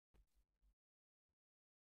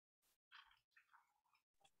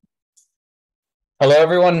Hello,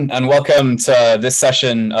 everyone, and welcome to this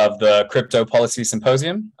session of the Crypto Policy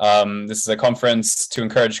Symposium. This is a conference to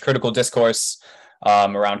encourage critical discourse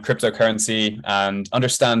around cryptocurrency and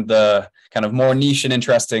understand the kind of more niche and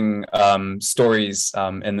interesting stories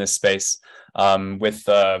in this space, with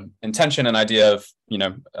the intention and idea of,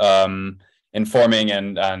 informing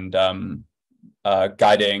and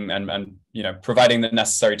guiding and providing the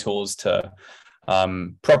necessary tools to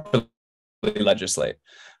properly legislate.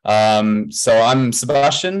 So I'm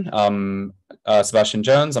Sebastian, Sebastian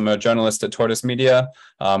Jones. I'm a journalist at Tortoise Media,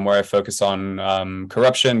 where I focus on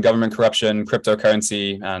corruption, government corruption,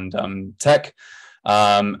 cryptocurrency, and tech.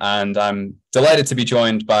 And I'm delighted to be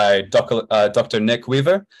joined by Dr. Nick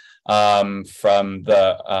Weaver from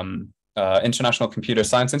the International Computer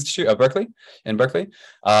Science Institute of Berkeley, and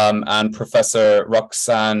Professor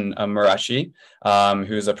Roxana Marachi,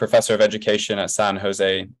 who is a professor of education at San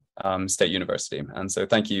Jose State University. And so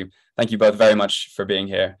thank you both very much for being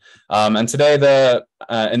here. And today,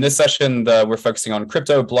 in this session, we're focusing on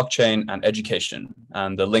crypto, blockchain, and education,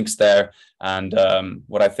 and the links there, and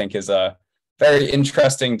what I think is a very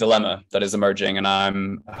interesting dilemma that is emerging, and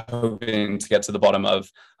I'm hoping to get to the bottom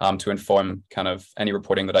of to inform kind of any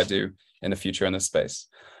reporting that I do in the future in this space.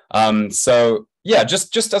 So yeah,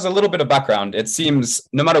 just as a little bit of background, it seems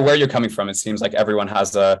no matter where you're coming from, it seems like everyone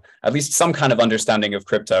has at least some kind of understanding of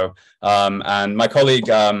crypto. And my colleague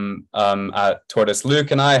at Tortoise, Luke,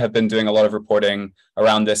 and I have been doing a lot of reporting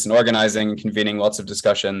around this and organizing and convening lots of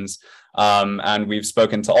discussions. And we've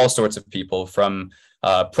spoken to all sorts of people, from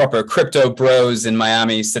proper crypto bros in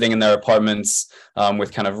Miami sitting in their apartments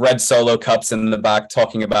with kind of red Solo cups in the back,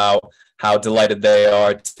 talking about how delighted they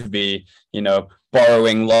are to be,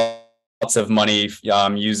 borrowing lots of money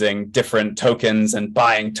using different tokens and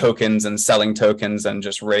buying tokens and selling tokens and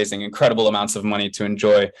just raising incredible amounts of money to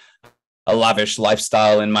enjoy a lavish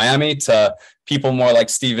lifestyle in Miami, to people more like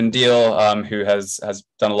Stephen Deal, who has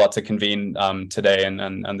done a lot to convene today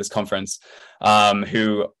and this conference,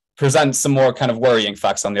 who presents some more kind of worrying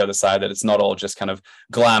facts on the other side, that it's not all just kind of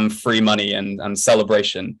glam free money and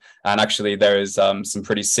celebration. And actually there is some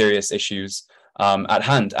pretty serious issues at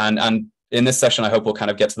hand. And in this session, I hope we'll kind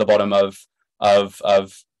of get to the bottom of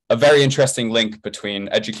a very interesting link between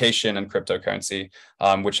education and cryptocurrency,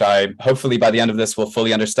 which I hopefully by the end of this will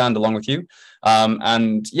fully understand along with you.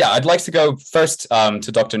 And yeah, I'd like to go first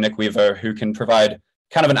to Dr. Nick Weaver, who can provide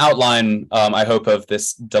kind of an outline, I hope, of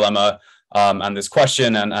this dilemma and this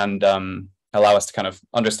question, and allow us to kind of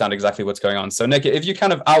understand exactly what's going on. So Nick, if you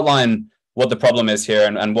kind of outline what the problem is here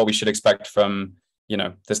and what we should expect from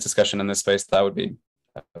this discussion in this space, that would be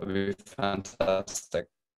fantastic.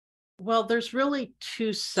 Well, there's really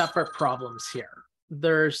two separate problems here.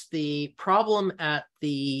 There's the problem at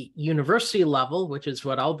the university level, which is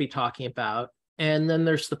what I'll be talking about. And then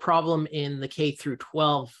there's the problem in the K through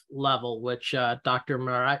 12 level, which Dr.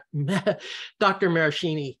 Maraschini,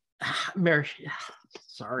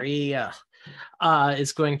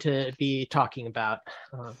 is going to be talking about.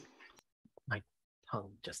 My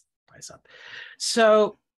tongue just flies up.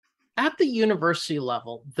 So at the university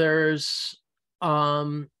level, there's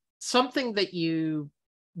something that you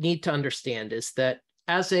need to understand, is that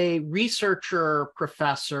as a researcher,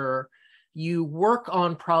 professor, you work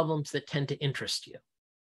on problems that tend to interest you.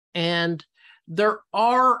 And there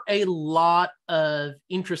are a lot of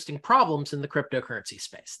interesting problems in the cryptocurrency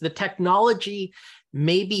space. The technology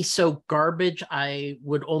may be so garbage, I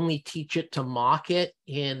would only teach it to mock it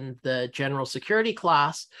in the general security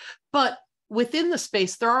class, but within the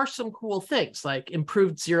space, there are some cool things like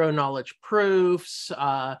improved zero-knowledge proofs,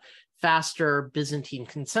 faster Byzantine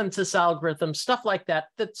consensus algorithms, stuff like that,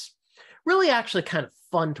 that's really actually kind of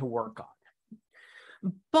fun to work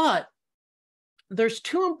on. But there's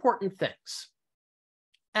two important things.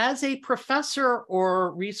 As a professor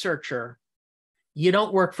or researcher, you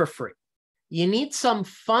don't work for free. You need some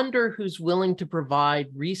funder who's willing to provide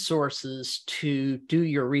resources to do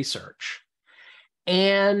your research.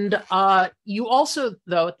 And you also,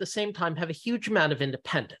 though, at the same time, have a huge amount of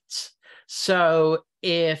independence. So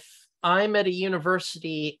if I'm at a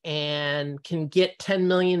university and can get $10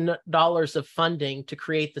 million of funding to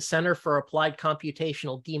create the Center for Applied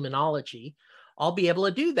Computational Demonology, I'll be able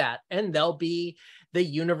to do that. And there'll be the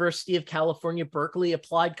University of California, Berkeley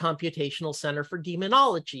Applied Computational Center for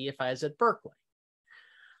Demonology if I was at Berkeley.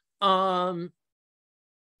 And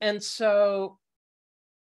so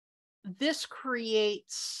this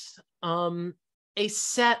creates a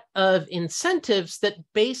set of incentives that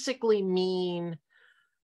basically mean,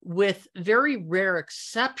 with very rare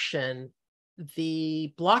exception,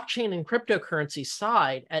 the blockchain and cryptocurrency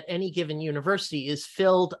side at any given university is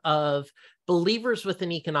filled of believers with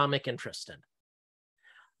an economic interest in it.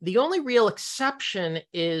 The only real exception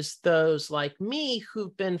is those like me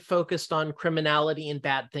who've been focused on criminality and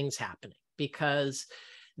bad things happening, because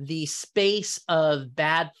the space of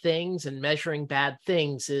bad things and measuring bad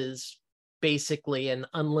things is basically an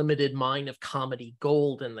unlimited mine of comedy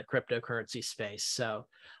gold in the cryptocurrency space. So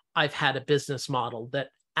I've had a business model that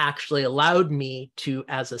actually allowed me to,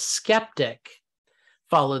 as a skeptic,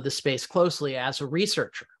 follow the space closely as a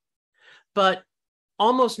researcher. But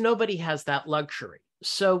almost nobody has that luxury.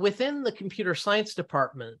 So within the computer science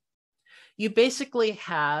department, you basically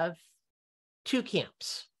have two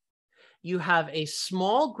camps. You have a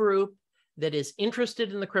small group that is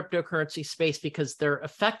interested in the cryptocurrency space because they're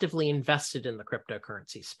effectively invested in the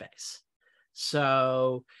cryptocurrency space.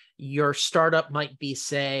 So your startup might be,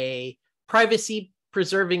 say, privacy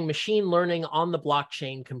preserving machine learning on the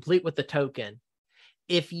blockchain, complete with the token.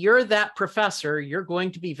 If you're that professor, you're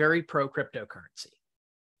going to be very pro cryptocurrency.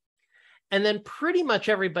 And then pretty much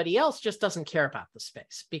everybody else just doesn't care about the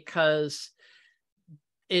space because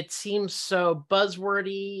it seems so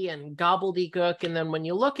buzzwordy and gobbledygook. And then when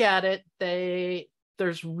you look at it,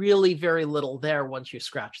 there's really very little there once you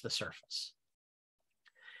scratch the surface.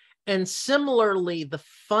 And similarly, the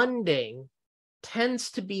funding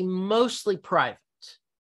tends to be mostly private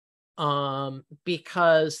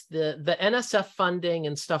because the NSF funding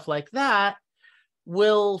and stuff like that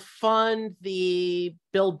will fund the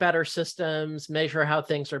build better systems, measure how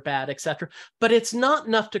things are bad, et cetera. But it's not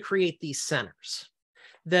enough to create these centers.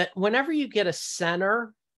 That whenever you get a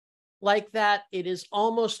center like that, it is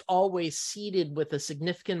almost always seeded with a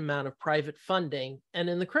significant amount of private funding. And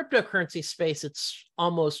in the cryptocurrency space, it's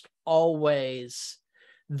almost always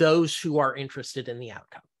those who are interested in the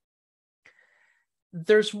outcome.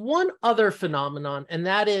 There's one other phenomenon, and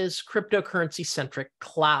that is cryptocurrency-centric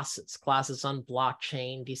classes, classes on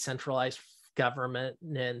blockchain, decentralized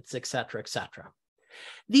governance, et cetera, et cetera.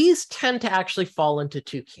 These tend to actually fall into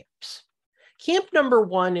two camps. Camp number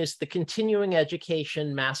one is the continuing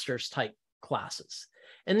education master's type classes.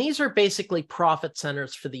 And these are basically profit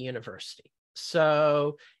centers for the university.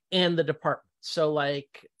 So, and the department. So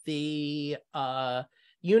like the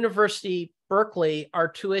University Berkeley, our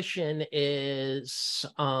tuition is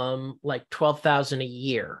like $12,000 a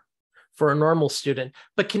year for a normal student,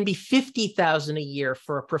 but can be $50,000 a year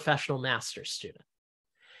for a professional master's student.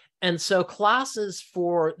 And so classes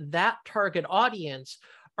for that target audience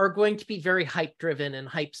are going to be very hype driven and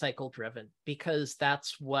hype cycle driven because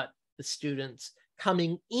that's what the students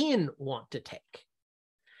coming in want to take.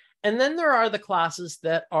 And then there are the classes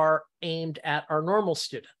that are aimed at our normal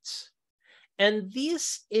students. And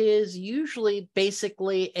this is usually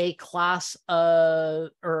basically a class of,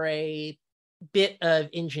 or a bit of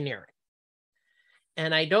engineering.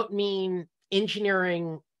 And I don't mean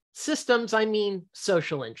engineering systems, I mean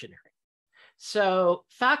social engineering. So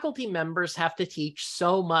faculty members have to teach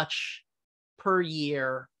so much per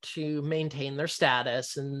year to maintain their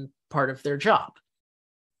status and part of their job.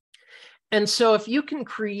 And so if you can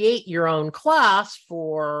create your own class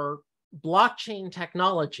for blockchain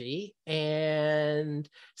technology and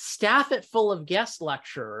staff it full of guest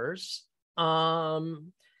lecturers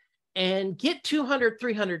and get 200,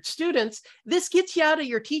 300 students, this gets you out of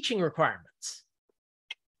your teaching requirements.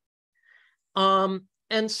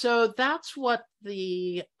 And so that's what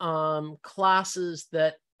the classes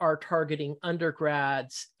that are targeting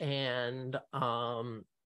undergrads and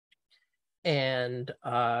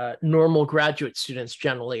normal graduate students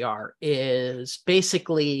generally are, is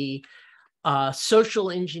basically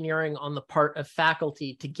social engineering on the part of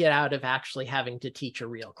faculty to get out of actually having to teach a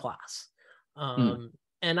real class.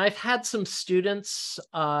 And I've had some students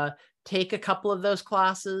take a couple of those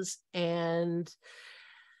classes, and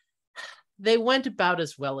they went about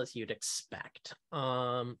as well as you'd expect.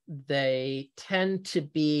 They tend to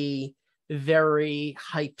be very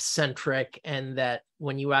hype-centric, and that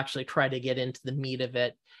when you actually try to get into the meat of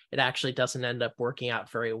it, it actually doesn't end up working out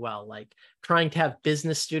very well. Like trying to have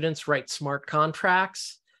business students write smart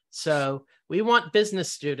contracts. So we want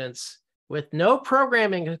business students with no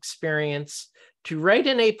programming experience to write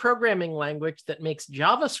in a programming language that makes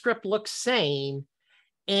JavaScript look sane,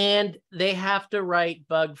 and they have to write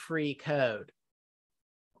bug-free code.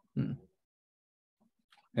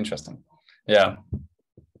 Interesting. Yeah.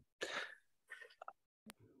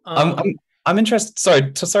 I'm interested.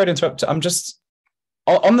 Sorry to interrupt. I'm just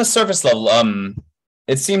on the surface level.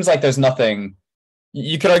 It seems like there's nothing.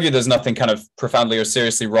 You could argue there's nothing kind of profoundly or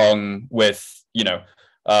seriously wrong with, you know,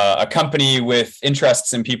 a company with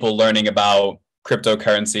interests in people learning about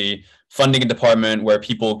cryptocurrency, funding a department where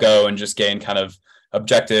people go and just gain kind of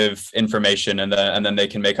objective information, and then they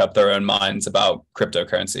can make up their own minds about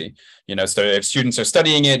cryptocurrency. So if students are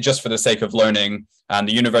studying it just for the sake of learning, and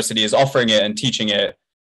the university is offering it and teaching it,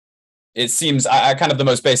 it seems at kind of the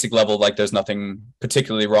most basic level like there's nothing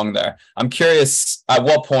particularly wrong there. I'm curious at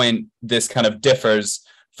what point this kind of differs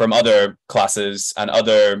from other classes and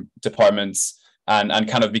other departments, and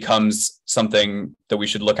kind of becomes something that we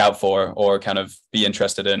should look out for or kind of be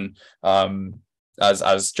interested in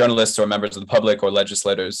as journalists or members of the public or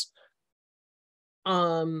legislators.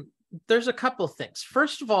 There's a couple of things.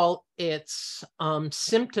 First of all, it's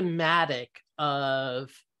symptomatic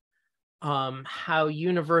of how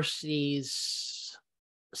universities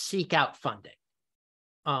seek out funding.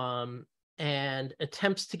 And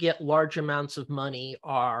attempts to get large amounts of money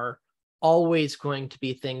are always going to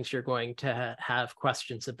be things you're going to have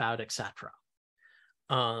questions about, etc.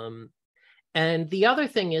 And the other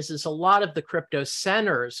thing is a lot of the crypto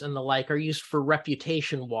centers and the like are used for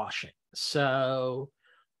reputation washing. So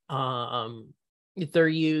they're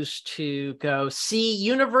used to go, see,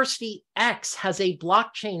 University X has a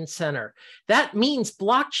blockchain center. That means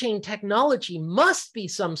blockchain technology must be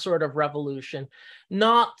some sort of revolution,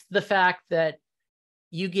 not the fact that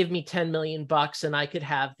you give me 10 million bucks and I could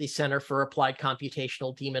have the Center for Applied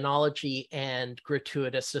Computational Demonology and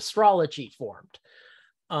Gratuitous Astrology formed.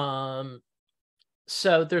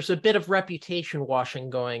 So there's a bit of reputation washing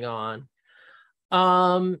going on.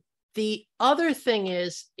 The other thing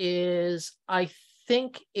is I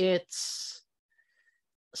think it's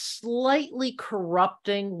slightly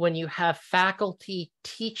corrupting when you have faculty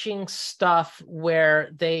teaching stuff where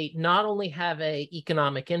they not only have an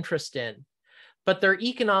economic interest in, but their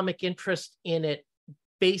economic interest in it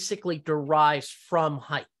basically derives from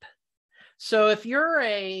hype. So if you're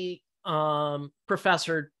a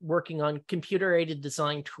professor working on computer-aided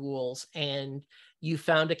design tools and you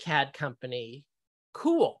found a CAD company,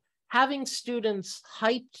 cool. Having students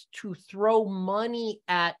hyped to throw money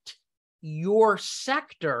at your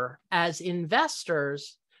sector as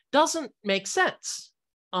investors doesn't make sense.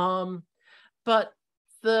 But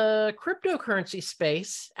the cryptocurrency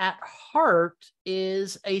space at heart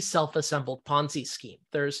is a self-assembled Ponzi scheme.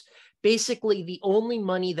 There's basically the only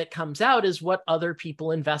money that comes out is what other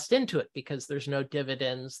people invest into it, because there's no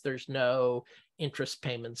dividends, there's no interest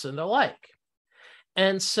payments and the like.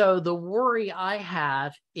 And so the worry I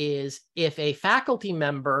have is if a faculty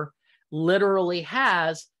member literally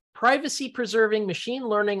has privacy-preserving machine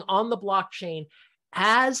learning on the blockchain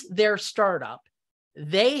as their startup,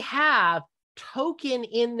 they have token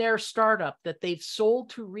in their startup that they've sold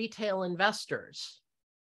to retail investors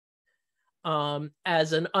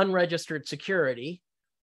as an unregistered security,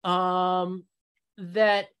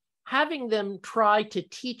 that having them try to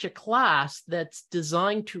teach a class that's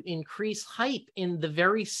designed to increase hype in the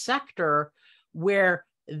very sector where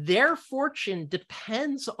their fortune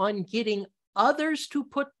depends on getting others to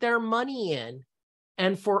put their money in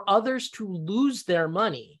and for others to lose their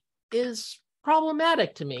money is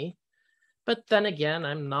problematic to me. But then again,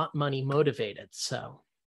 I'm not money motivated, so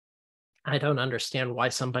I don't understand why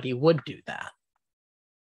somebody would do that.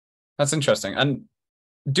 That's interesting. And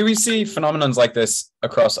do we see phenomenons like this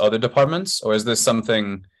across other departments, or is this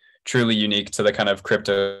something truly unique to the kind of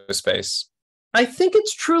crypto space? I think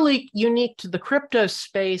it's truly unique to the crypto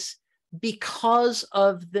space because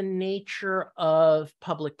of the nature of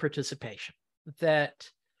public participation. That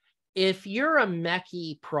if you're a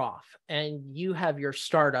mechie prof and you have your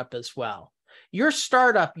startup as well, your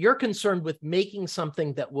startup, you're concerned with making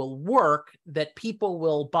something that will work, that people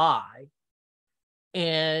will buy,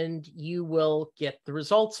 and you will get the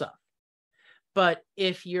results of. But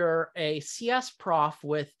if you're a CS prof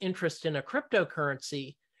with interest in a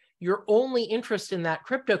cryptocurrency, your only interest in that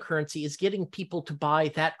cryptocurrency is getting people to buy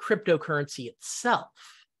that cryptocurrency itself.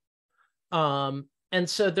 And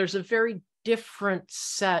so there's a very different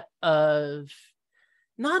set of,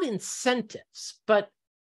 not incentives, but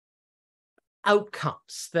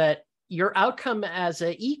outcomes. That your outcome as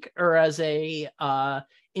a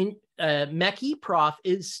mechie prof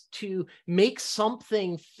is to make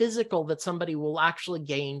something physical that somebody will actually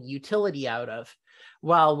gain utility out of,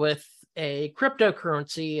 while with a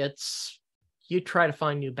cryptocurrency, it's you try to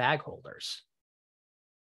find new bag holders.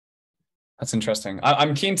 That's interesting.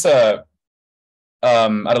 I'm keen to,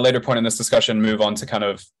 at a later point in this discussion, move on to kind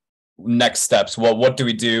of next steps. Well, what do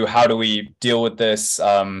we do? How do we deal with this?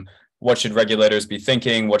 What should regulators be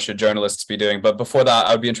thinking? What should journalists be doing? But before that,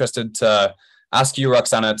 I would be interested to ask you,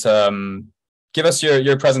 Roxana, to give us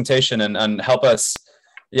your presentation and help us,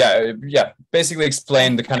 basically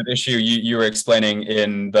explain the kind of issue you were explaining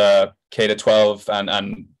in the K-12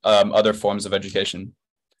 and other forms of education.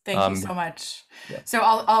 Thank you so much. Yeah. So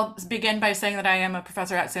I'll begin by saying that I am a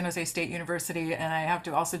professor at San Jose State University, and I have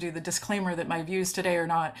to also do the disclaimer that my views today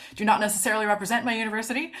do not necessarily represent my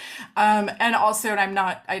university, and also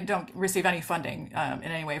I don't receive any funding in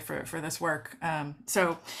any way for this work.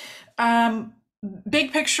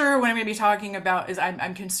 Big picture, what I'm going to be talking about is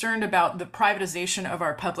I'm concerned about the privatization of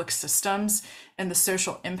our public systems and the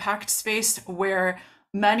social impact space, where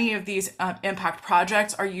many of these impact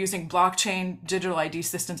projects are using blockchain digital ID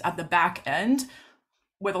systems at the back end,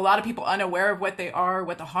 with a lot of people unaware of what they are,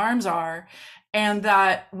 what the harms are. And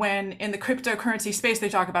that when in the cryptocurrency space, they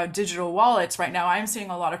talk about digital wallets. Right now, I'm seeing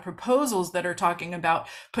a lot of proposals that are talking about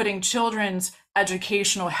putting children's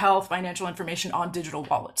educational, health, financial information on digital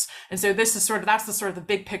wallets. And so that's the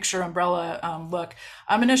big picture umbrella look.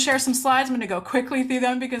 I'm going to share some slides. I'm going to go quickly through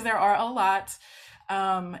them because there are a lot.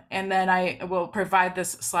 And then I will provide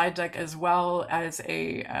this slide deck as well as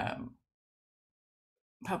a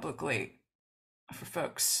publicly for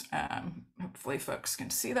folks. Hopefully folks can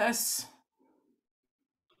see this.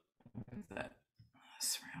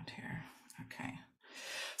 This around here. Okay.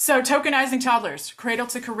 So tokenizing toddlers, cradle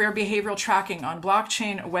to career behavioral tracking on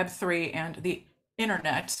blockchain, Web3, and the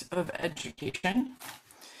Internet of Education.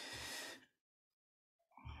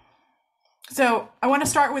 So I want to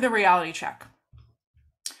start with a reality check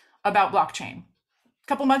about blockchain. A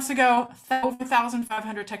couple months ago, over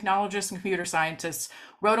 1,500 technologists and computer scientists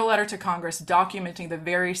wrote a letter to Congress documenting the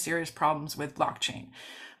very serious problems with blockchain.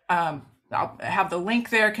 I'll have the link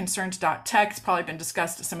there, concerns.tech. It's probably been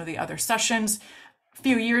discussed at some of the other sessions. A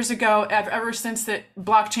few years ago, ever since that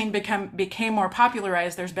blockchain became more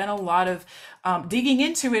popularized, there's been a lot of digging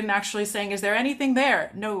into it and actually saying, is there anything there?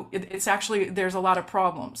 No, it's actually, there's a lot of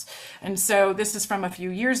problems. And so this is from a few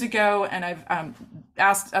years ago, and I've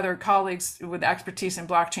asked other colleagues with expertise in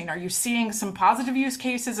blockchain, are you seeing some positive use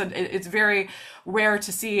cases? And it's very rare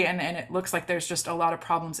to see, and it looks like there's just a lot of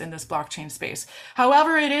problems in this blockchain space.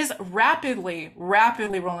 However, it is rapidly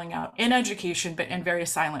rolling out in education, but in very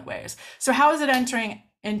silent ways. So how is it entering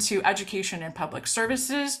into education and public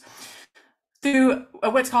services? Through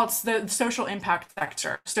what's called the social impact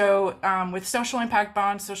sector. So with social impact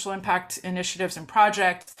bonds, social impact initiatives and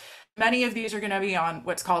projects, many of these are going to be on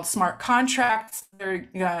what's called smart contracts. They're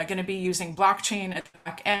going to be using blockchain at the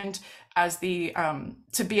back end as the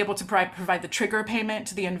to be able to provide the trigger payment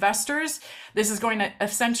to the investors. This is going to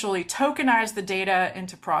essentially tokenize the data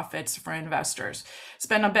into profits for investors. It's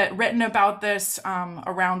been a bit written about this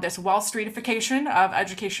around this Wall Streetification of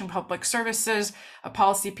education public services, a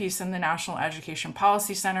policy piece in the National Education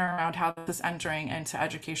Policy Center around how this is entering into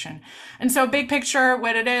education. And so big picture,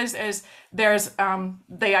 what it is there's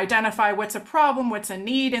they identify what's a problem, what's a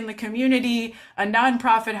need in the community, a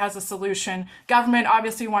nonprofit has a solution, government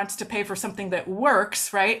obviously wants to pay for something that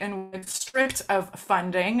works, right? And it's stripped of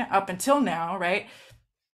funding up until now, right?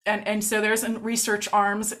 And so there isn't research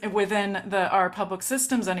arms within our public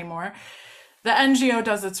systems anymore. The NGO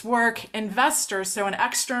does its work. Investors, so an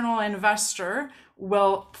external investor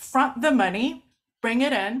will front the money, bring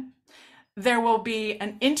it in. There will be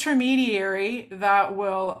an intermediary that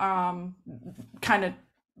will kind of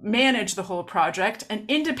manage the whole project, an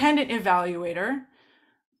independent evaluator,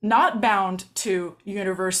 not bound to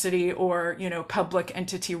university or public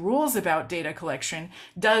entity rules about data collection,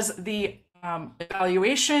 does the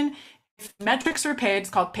evaluation. If metrics are paid, it's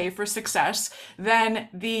called pay for success, then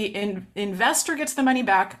the investor gets the money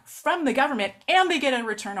back from the government and they get a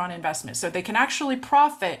return on investment. So they can actually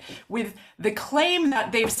profit with the claim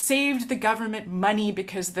that they've saved the government money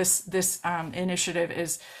because this initiative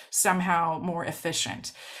is somehow more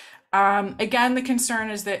efficient. Again, the concern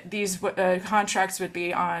is that these contracts would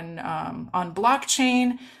be on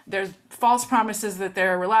blockchain. There's false promises that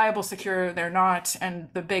they're reliable, secure, they're not. And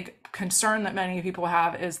the big concern that many people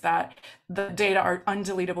have is that the data are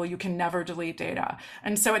undeletable. You can never delete data.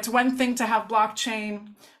 And so it's one thing to have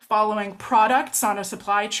blockchain following products on a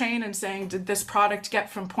supply chain and saying, did this product get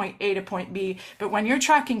from point A to point B? But when you're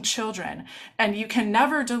tracking children and you can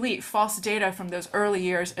never delete false data from those early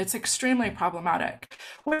years, it's extremely problematic.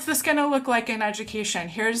 What's this going to look like in education?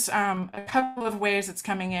 Here's a couple of ways it's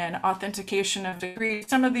coming in. Authentication of degrees.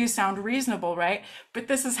 Some of these sound reasonable, right? But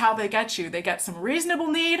this is how they get you. They get some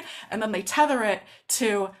reasonable need, and then they tether it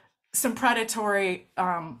to some predatory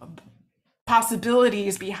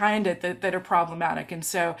possibilities behind it that are problematic. And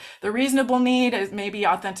so the reasonable need is maybe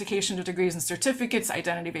authentication to degrees and certificates,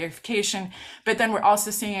 identity verification, but then we're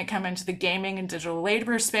also seeing it come into the gaming and digital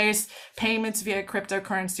labor space. Payments via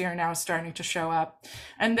cryptocurrency are now starting to show up.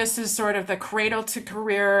 And this is sort of the cradle to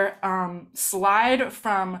career slide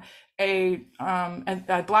from a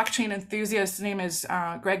blockchain enthusiast. His name is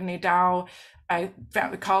Greg Nadeau. I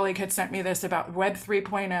found a colleague had sent me this about Web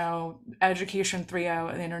 3.0, Education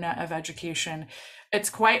 3.0, the Internet of Education. It's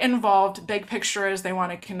quite involved. Big picture is they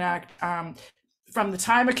want to connect from the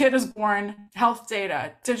time a kid is born, health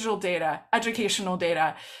data, digital data, educational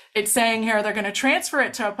data. It's saying here they're going to transfer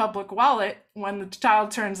it to a public wallet when the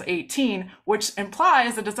child turns 18, which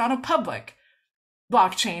implies that it's on a public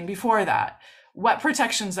blockchain before that. What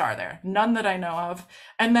protections are there? None that I know of.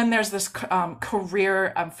 And then there's this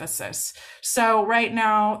career emphasis. So right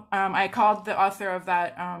now, I called the author of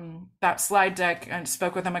that slide deck and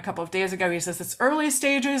spoke with him a couple of days ago. He says it's early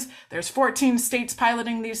stages. There's 14 states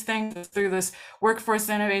piloting these things through this Workforce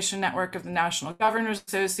Innovation Network of the National Governors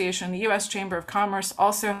Association. The U.S. Chamber of Commerce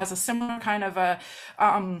also has a similar kind of a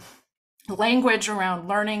language around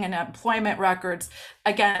learning and employment records.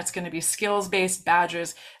 Again, it's going to be skills-based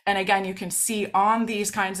badges. And again, you can see on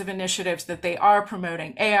these kinds of initiatives that they are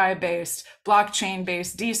promoting AI-based,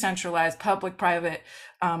 blockchain-based, decentralized, public-private,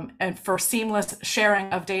 and for seamless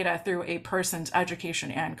sharing of data through a person's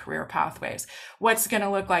education and career pathways. What's going to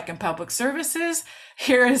look like in public services?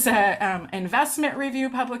 Here is an investment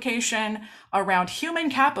review publication around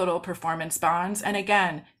human capital performance bonds. And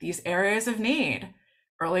again, these areas of need: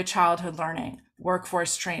 early childhood learning,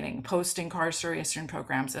 workforce training, post-incarceration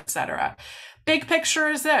programs, etc. Big picture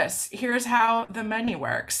is this. Here's how the money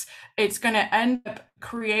works. It's going to end up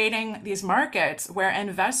creating these markets where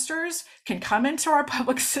investors can come into our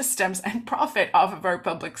public systems and profit off of our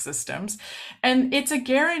public systems. And it's a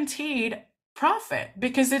guaranteed profit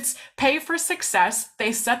because it's pay for success.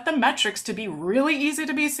 They set the metrics to be really easy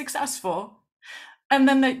to be successful. And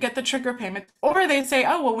then they get the trigger payment, or they say,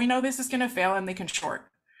 oh, well, we know this is going to fail, and they can short.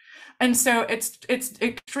 And so it's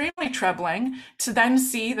extremely troubling to then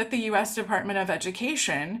see that the U.S. Department of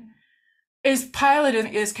Education is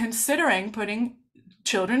considering putting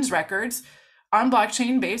children's records on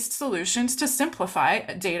blockchain-based solutions to simplify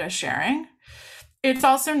data sharing. It's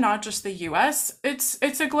also not just the US, it's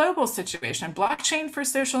a global situation. Blockchain for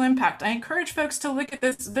social impact. I encourage folks to look at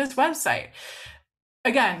this website.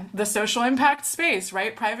 Again, the social impact space,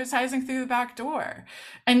 right? Privatizing through the back door.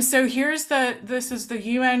 And so this is the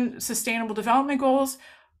UN Sustainable Development Goals,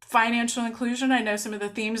 financial inclusion. I know some of the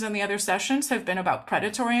themes in the other sessions have been about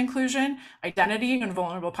predatory inclusion, identity and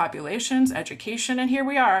vulnerable populations, education. And here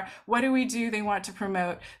we are. What do? They want to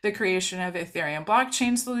promote the creation of Ethereum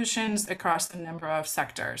blockchain solutions across a number of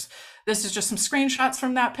sectors. This is just some screenshots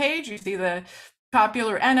from that page. You see the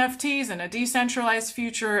popular NFTs in a decentralized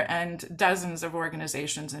future and dozens of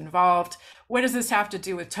organizations involved. What does this have to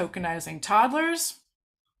do with tokenizing toddlers?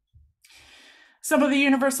 Some of the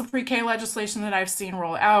universal pre-K legislation that I've seen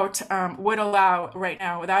roll out would allow, right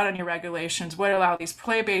now, without any regulations, would allow these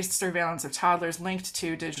play-based surveillance of toddlers linked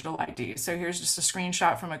to digital IDs. So here's just a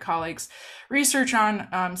screenshot from a colleague's research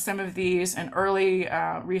on some of these and early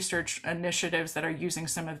research initiatives that are using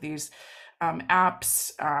some of these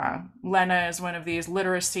apps. Lena is one of these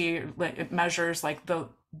literacy measures, like the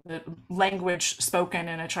language spoken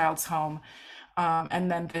in a child's home. And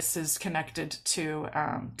then this is connected to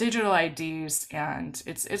digital IDs, and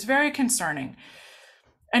it's very concerning.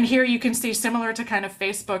 And here you can see, similar to kind of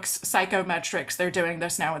Facebook's psychometrics, they're doing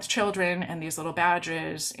this now with children and these little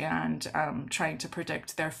badges and trying to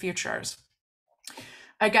predict their futures.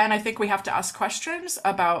 Again, I think we have to ask questions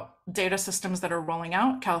about data systems that are rolling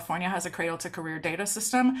out. California has a cradle to career data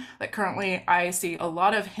system that currently I see a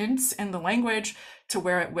lot of hints in the language to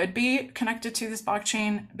where it would be connected to these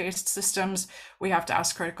blockchain-based systems. We have to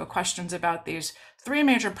ask critical questions about these three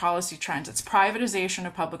major policy trends. It's privatization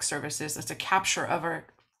of public services. It's a capture of our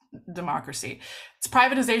democracy. It's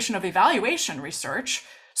privatization of evaluation research.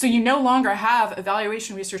 So you no longer have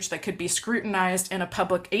evaluation research that could be scrutinized in a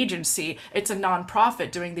public agency. It's a nonprofit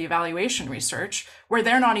doing the evaluation research where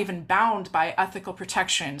they're not even bound by ethical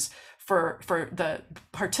protections for the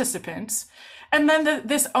participants. And then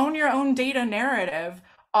this own your own data narrative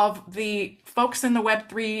of the folks in the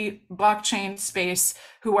Web3 blockchain space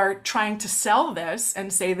who are trying to sell this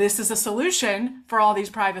and say this is a solution for all these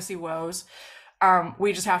privacy woes.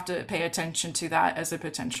 We just have to pay attention to that as a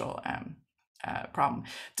potential problem.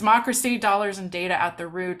 Democracy, dollars, and data at the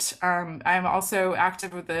root. I'm also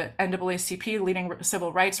active with the NAACP, leading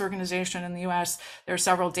civil rights organization in the US. There are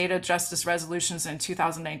several data justice resolutions. In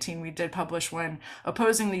 2019, we did publish one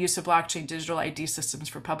opposing the use of blockchain digital ID systems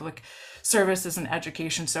for public services and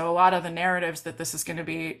education. So a lot of the narratives that this is going to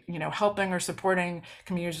be, helping or supporting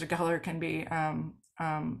communities of color can be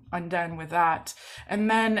undone with that. And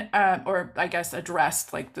then, or I guess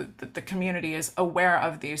addressed, like the community is aware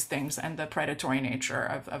of these things and the predatory nature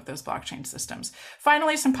of those blockchain systems.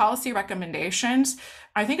 Finally, some policy recommendations.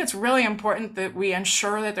 I think it's really important that we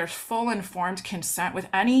ensure that there's full informed consent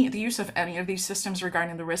with the use of any of these systems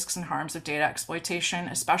regarding the risks and harms of data exploitation,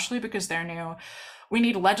 especially because they're new. We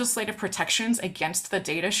need legislative protections against the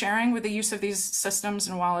data sharing with the use of these systems.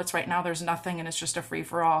 And while it's right now, there's nothing and it's just a free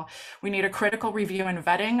for all. We need a critical review and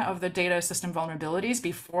vetting of the data system vulnerabilities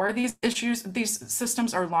before these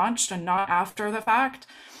systems are launched and not after the fact.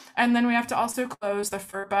 And then we have to also close the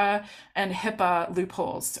FERPA and HIPAA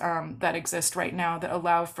loopholes that exist right now that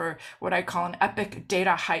allow for what I call an epic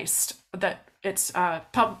data heist, that it's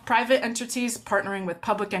private entities partnering with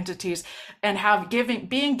public entities and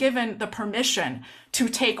being given the permission to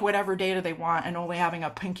take whatever data they want and only having a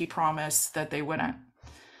pinky promise that they wouldn't.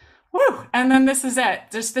 Woo! And then this is it.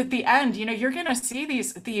 Just at the end, you're gonna see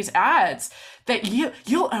these ads that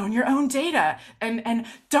you'll own your own data and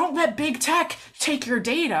don't let big tech take your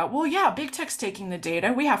data. Well, yeah, big tech's taking the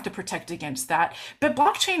data. We have to protect against that. But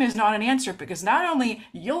blockchain is not an answer, because not only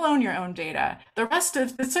you'll own your own data, the rest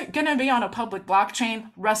of it's gonna be on a public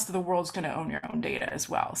blockchain. Rest of the world's gonna own your own data as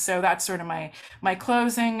well. So that's sort of my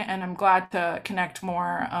closing, and I'm glad to connect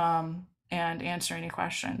more and answer any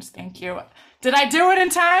questions. Thank you. Did I do it in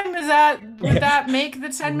time? Would that make the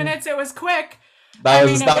 10 minutes? It was quick. That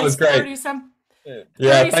was great. 30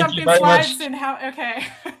 yeah, thank you very slides much. And how? Okay,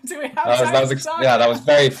 do we have that was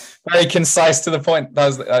very, very concise to the point. That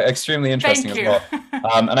was extremely interesting as well.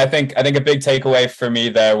 And I think a big takeaway for me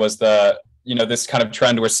there was this kind of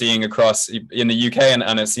trend we're seeing across in the UK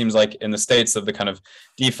and it seems like in the States, of the kind of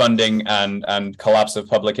defunding and collapse of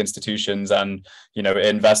public institutions and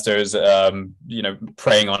investors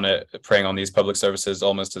preying on these public services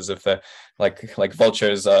almost as if they're like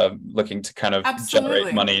vultures looking to kind of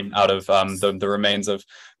generate money out of the remains of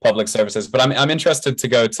public services. But I'm interested to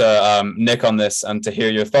go to Nick on this and to hear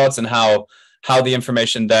your thoughts and how the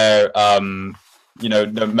information there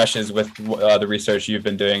meshes with the research you've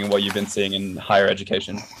been doing and what you've been seeing in higher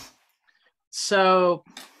education. So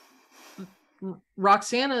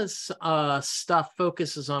Roxana's stuff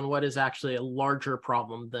focuses on what is actually a larger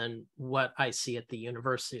problem than what I see at the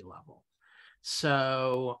university level.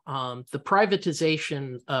 So the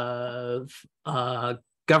privatization of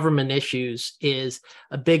government issues is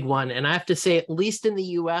a big one. And I have to say, at least in the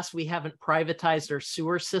US, we haven't privatized our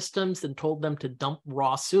sewer systems and told them to dump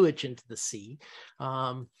raw sewage into the sea.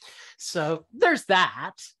 So there's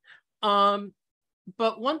that.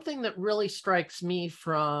 But one thing that really strikes me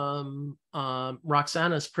from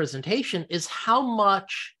Roxana's presentation is how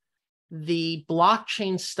much the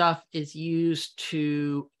blockchain stuff is used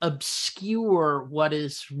to obscure what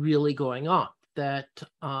is really going on. That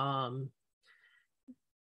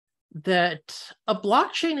a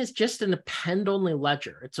blockchain is just an append-only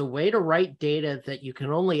ledger. It's a way to write data that you can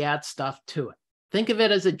only add stuff to it. Think of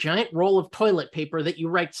it as a giant roll of toilet paper that you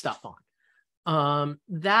write stuff on.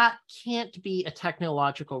 That can't be a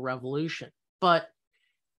technological revolution, but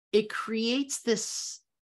it creates this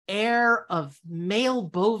air of male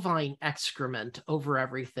bovine excrement over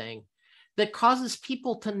everything that causes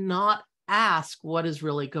people to not ask what is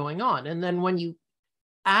really going on. And then when you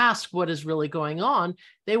ask what is really going on,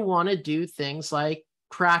 they want to do things like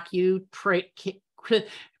crack you.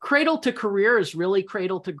 Cradle to career is really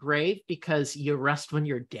cradle to grave, because you rest when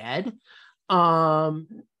you're dead.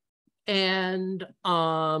 And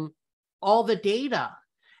all the data.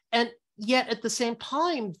 And yet at the same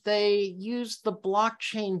time, they use the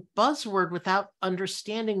blockchain buzzword without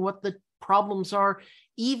understanding what the problems are,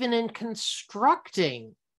 even in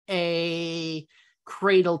constructing a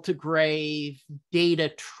cradle to grave data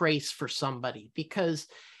trace for somebody, because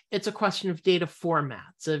it's a question of data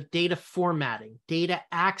formats, of data formatting, data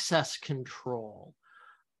access control.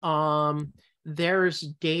 There's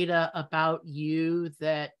data about you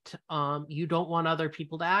that you don't want other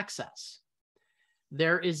people to access.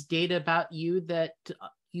 There is data about you that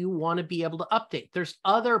you want to be able to update. There's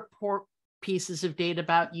other pieces of data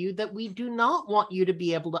about you that we do not want you to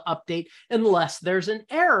be able to update unless there's an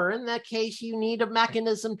error. In that case, you need a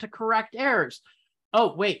mechanism to correct errors.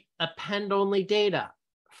 Oh, wait, append-only data.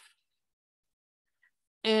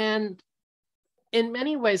 And in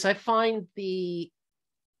many ways, I find the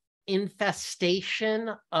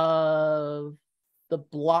infestation of the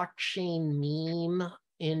blockchain meme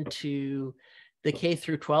into the K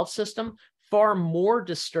through 12 system far more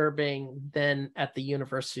disturbing than at the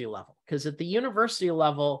university level. Because at the university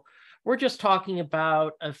level, we're just talking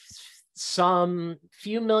about some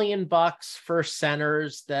few $1 million for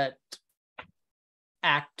centers that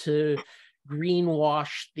act to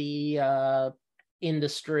greenwash the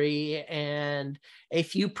industry, and a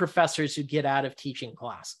few professors who get out of teaching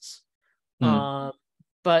classes.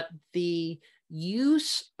 But the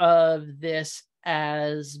use of this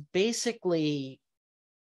as basically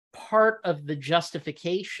part of the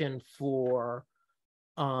justification for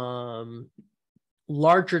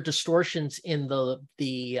larger distortions in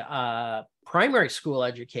the primary school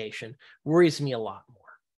education worries me a lot more.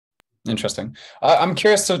 Interesting. I'm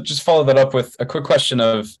curious to just follow that up with a quick question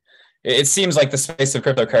of, it seems like the space of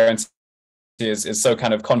cryptocurrency is so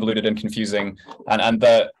kind of convoluted and confusing, and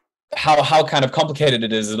the how kind of complicated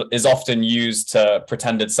it is often used to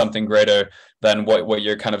pretend it's something greater than what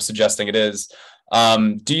you're kind of suggesting it is.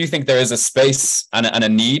 Do you think there is a space and a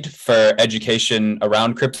need for education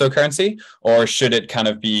around cryptocurrency, or should it kind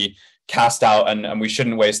of be cast out and we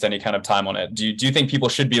shouldn't waste any kind of time on it? Do you think people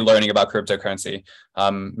should be learning about cryptocurrency?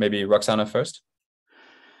 Maybe Roxana first.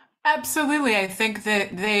 Absolutely. I think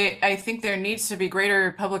there needs to be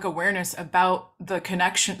greater public awareness about the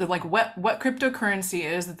connection, like what cryptocurrency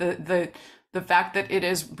is, the fact that it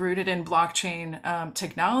is rooted in blockchain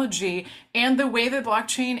technology, and the way that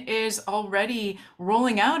blockchain is already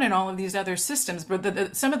rolling out in all of these other systems.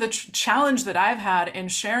 But some of the challenge that I've had in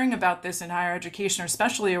sharing about this in higher education,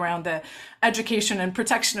 especially around the education and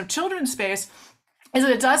protection of children space, is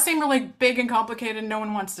that it does seem really big and complicated and no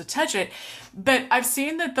one wants to touch it. But I've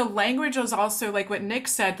seen that the language is also, like what Nick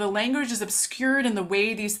said, the language is obscured in the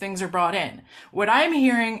way these things are brought in. What I'm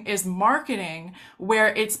hearing is marketing where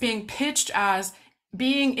it's being pitched as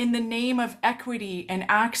being in the name of equity and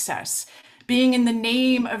access, being in the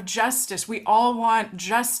name of justice. We all want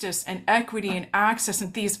justice and equity and access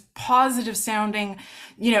and these positive sounding,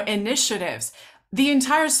 initiatives. The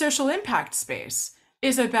entire social impact space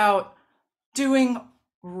is about doing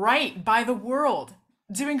right by the world,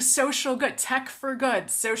 doing social good, tech for good,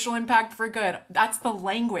 social impact for good. That's the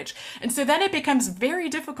language. And so then it becomes very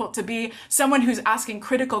difficult to be someone who's asking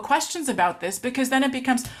critical questions about this, because then it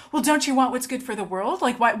becomes, well, don't you want what's good for the world?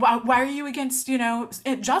 Like, why are you against,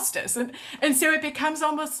 justice? And so it becomes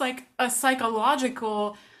almost like a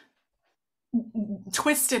psychological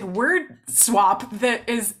twisted word swap that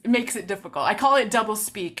makes it difficult. I call it double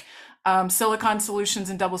speak. Silicon Solutions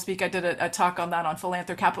and doublespeak. I did a talk on that on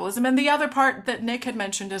philanthrocapitalism. And the other part that Nick had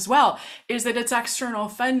mentioned as well is that it's external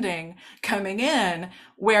funding coming in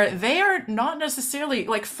where they are not necessarily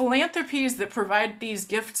like philanthropies that provide these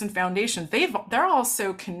gifts and foundations. They're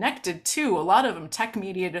also connected to a lot of them tech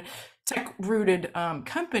rooted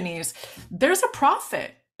companies. There's a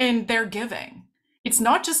profit in their giving. It's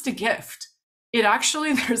not just a gift. It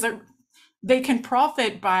actually, they can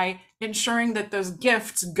profit by ensuring that those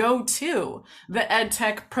gifts go to the ed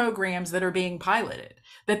tech programs that are being piloted,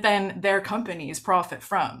 that then their companies profit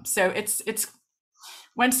from. So it's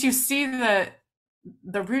once you see the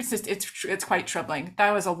roots, it's quite troubling. That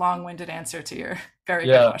was a long-winded answer to your very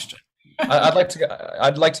good question.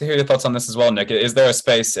 I'd like to hear your thoughts on this as well, Nick. Is there a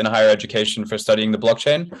space in higher education for studying the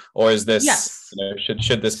blockchain, or is this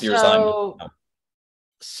should this be resigned?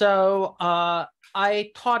 So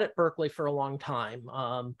I taught at Berkeley for a long time.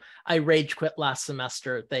 I rage quit last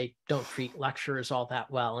semester. They don't treat lecturers all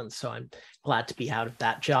that well, and so I'm glad to be out of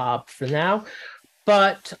that job for now.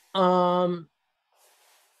 But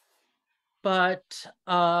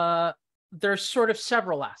there's sort of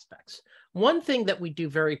several aspects. One thing that we do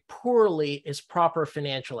very poorly is proper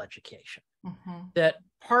financial education. That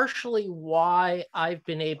partially why I've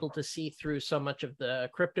been able to see through so much of the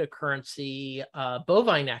cryptocurrency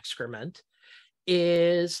bovine excrement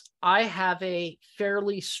is I have a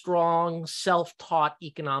fairly strong self-taught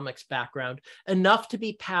economics background, enough to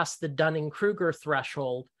be past the Dunning-Kruger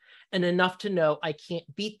threshold and enough to know I can't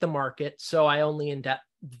beat the market, so I only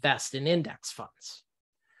invest in index funds.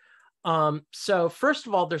 So first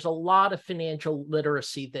of all, there's a lot of financial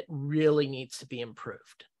literacy that really needs to be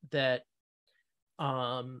improved, that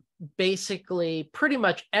basically pretty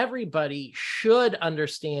much everybody should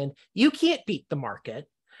understand you can't beat the market.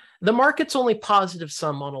 The market's only positive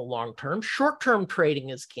sum on a long term. Short-term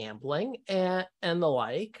trading is gambling and the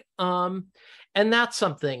like. And that's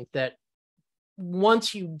something that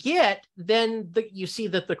once you get, then you see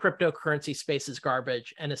that the cryptocurrency space is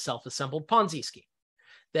garbage and a self-assembled Ponzi scheme,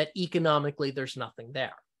 that economically there's nothing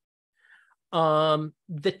there.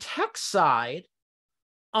 The tech side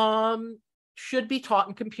should be taught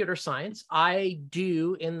in computer science. I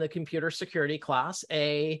do in the computer security class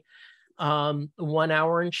a 1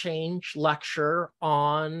 hour and change lecture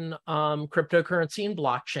on cryptocurrency and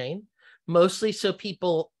blockchain, mostly so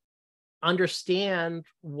people understand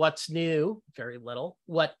what's new, very little,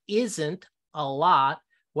 what isn't, a lot,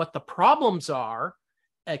 what the problems are,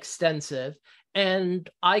 extensive. And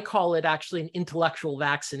I call it actually an intellectual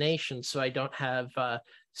vaccination. So I don't have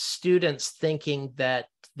students thinking that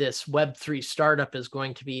this Web3 startup is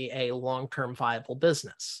going to be a long-term viable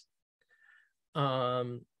business.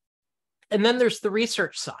 And then there's the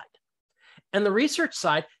research side. And the research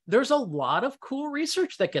side, there's a lot of cool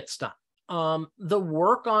research that gets done. The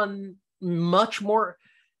work on much more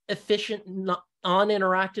efficient,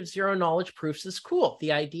 non-interactive zero-knowledge proofs is cool.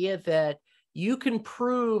 The idea that you can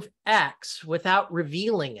prove X without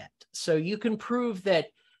revealing it. So you can prove that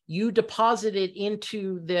you deposited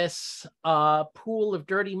into this pool of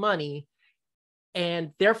dirty money,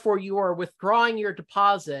 and therefore you are withdrawing your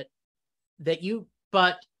deposit, but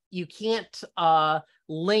you can't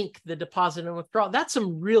link the deposit and withdrawal. That's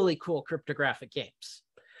some really cool cryptographic games.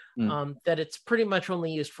 That it's pretty much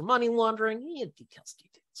only used for money laundering.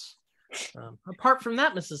 Details. Apart from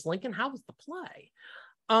that, Mrs. Lincoln, how was the play?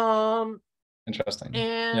 Interesting.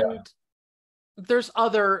 And there's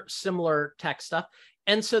other similar tech stuff.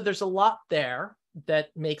 And so there's a lot there that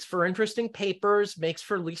makes for interesting papers, makes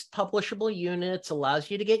for least publishable units,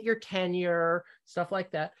 allows you to get your tenure, stuff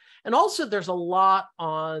like that. And also there's a lot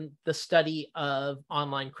on the study of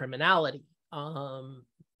online criminality.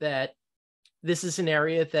 That this is an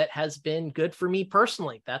area that has been good for me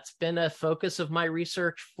personally. That's been a focus of my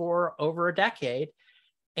research for over a decade.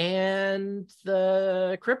 And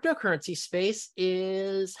the cryptocurrency space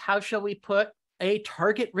is, how shall we put, a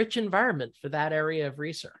target-rich environment for that area of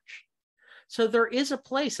research. So there is a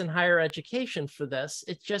place in higher education for this.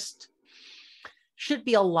 It just should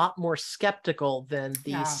be a lot more skeptical than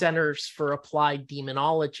the Centers for Applied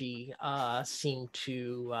Demonology seem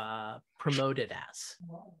to promote it as.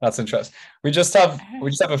 That's interesting. We just have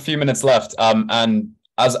a few minutes left, and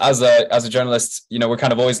as a journalist, we're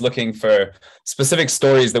kind of always looking for specific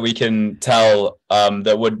stories that we can tell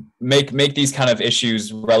that would make these kind of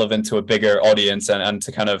issues relevant to a bigger audience and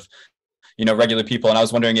to kind of regular people. And I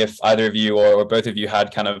was wondering if either of you or both of you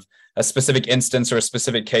had kind of a specific instance or a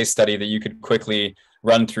specific case study that you could quickly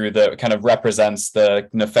run through that kind of represents the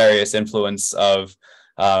nefarious influence of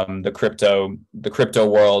the crypto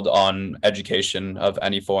world on education of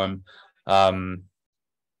any form. I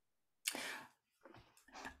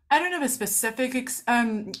don't have a specific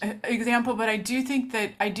example, but I do think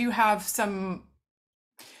that I do have something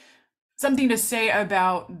to say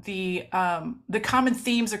about the common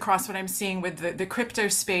themes across what I'm seeing with the crypto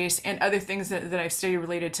space and other things that I've studied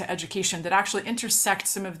related to education that actually intersect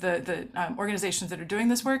some of the organizations that are doing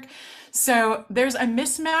this work. So there's a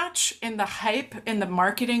mismatch in the hype, in the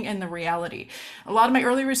marketing, and the reality. A lot of my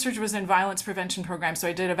early research was in violence prevention programs, so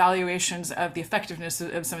I did evaluations of the effectiveness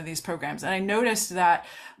of some of these programs, and I noticed that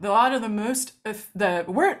a lot of the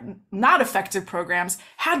were not effective programs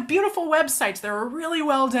had beautiful websites. They were really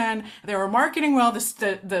well done. They were marketing well.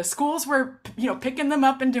 The schools were picking them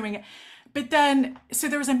up and doing it. But then, so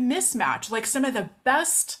there was a mismatch. Like some of the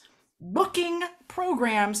best looking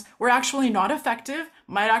programs were actually not effective,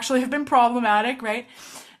 might actually have been problematic, right?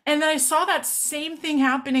 And then I saw that same thing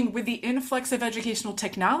happening with the influx of educational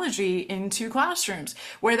technology into classrooms,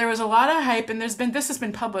 where there was a lot of hype, and this has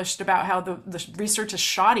been published about how the research is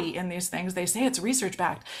shoddy in these things. They say it's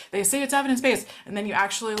research-backed. They say it's evidence-based, and then you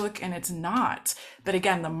actually look and it's not. But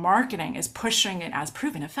again, the marketing is pushing it as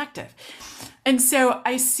proven effective. And so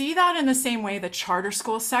I see that in the same way the charter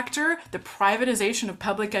school sector, the privatization of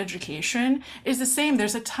public education is the same.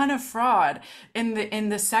 There's a ton of fraud in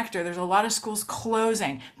the sector. There's a lot of schools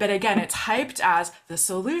closing, but again, it's hyped as the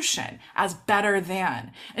solution, as better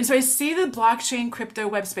than. And so I see the blockchain crypto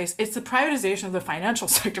web space. It's the privatization of the financial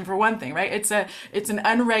sector for one thing, right? It's an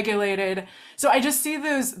unregulated. So I just see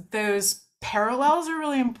those parallels are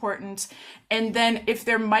really important. And then if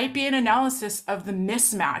there might be an analysis of the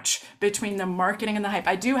mismatch between the marketing and the hype.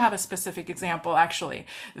 I do have a specific example, actually.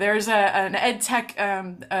 There's an ed tech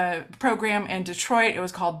program in Detroit. It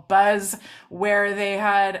was called Buzz, where they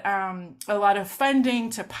had a lot of funding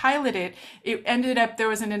to pilot it. It ended up, there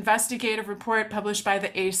was an investigative report published by the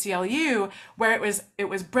ACLU where it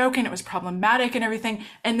was broken, it was problematic and everything.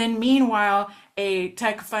 And then meanwhile, a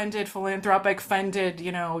tech-funded, philanthropic-funded,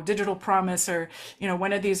 Digital Promise or,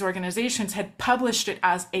 one of these organizations had published it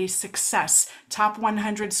as a success. Top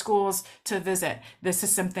 100 schools to visit. This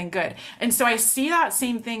is something good. And so I see that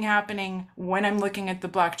same thing happening when I'm looking at the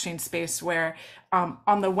blockchain space where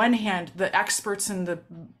on the one hand, the experts and the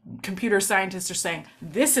computer scientists are saying,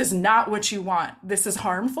 this is not what you want. This is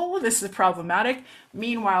harmful. This is problematic.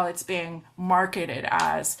 Meanwhile, it's being marketed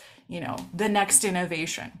as, the next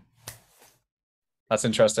innovation. That's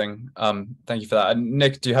interesting. Thank you for that.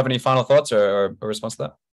 Nick, do you have any final thoughts or a response to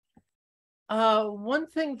that? One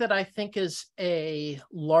thing that I think is a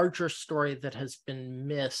larger story that has been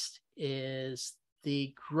missed is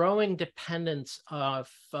the growing dependence of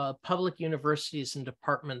public universities and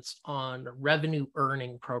departments on revenue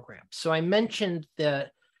earning programs. So I mentioned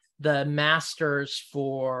the masters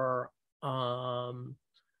for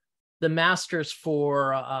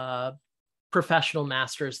professional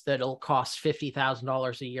masters that'll cost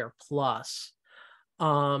 $50,000 a year plus.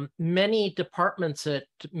 Many departments at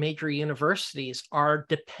major universities are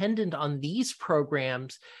dependent on these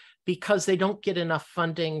programs because they don't get enough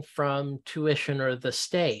funding from tuition or the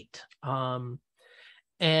state. And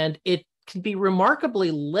it can be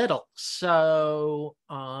remarkably little. So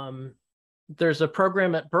there's a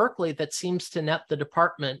program at Berkeley that seems to net the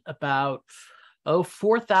department about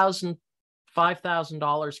 $4,000,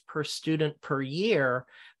 $5,000 per student per year,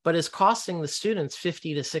 but is costing the students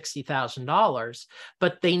 $50,000 to $60,000.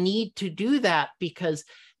 But they need to do that because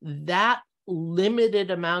that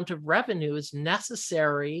limited amount of revenue is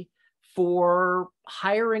necessary for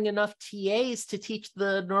hiring enough TAs to teach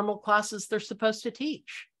the normal classes they're supposed to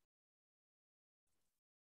teach.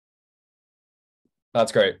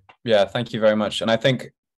 That's great. Yeah, thank you very much. And I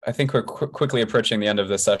think we're quickly approaching the end of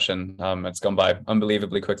this session. It's gone by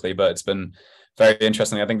unbelievably quickly, but it's been very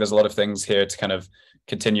interesting. I think there's a lot of things here to kind of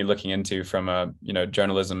continue looking into from a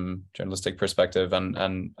journalistic perspective,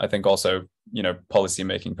 and I think also policy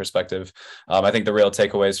making perspective. I think the real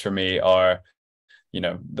takeaways for me are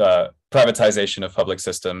the privatization of public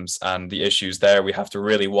systems and the issues there we have to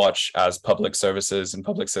really watch as public services and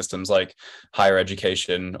public systems like higher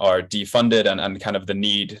education are defunded, and kind of the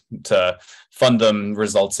need to fund them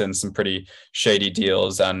results in some pretty shady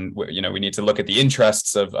deals. And we need to look at the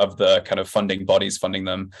interests of the kind of funding bodies funding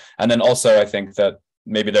them. And then also I think that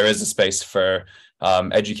maybe there is a space for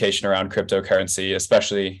education around cryptocurrency,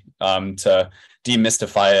 especially to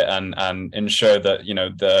demystify it and ensure that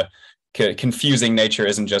the confusing nature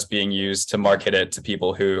isn't just being used to market it to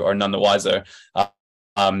people who are none the wiser.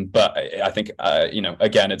 But I think,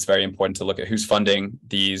 again, it's very important to look at who's funding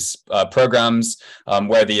these programs,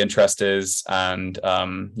 where the interest is, and,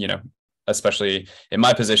 especially in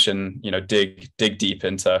my position, dig deep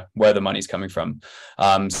into where the money's coming from.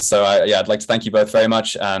 So I'd like to thank you both very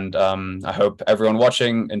much. And I hope everyone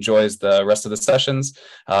watching enjoys the rest of the sessions.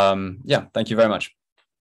 Thank you very much.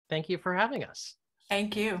 Thank you for having us.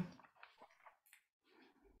 Thank you.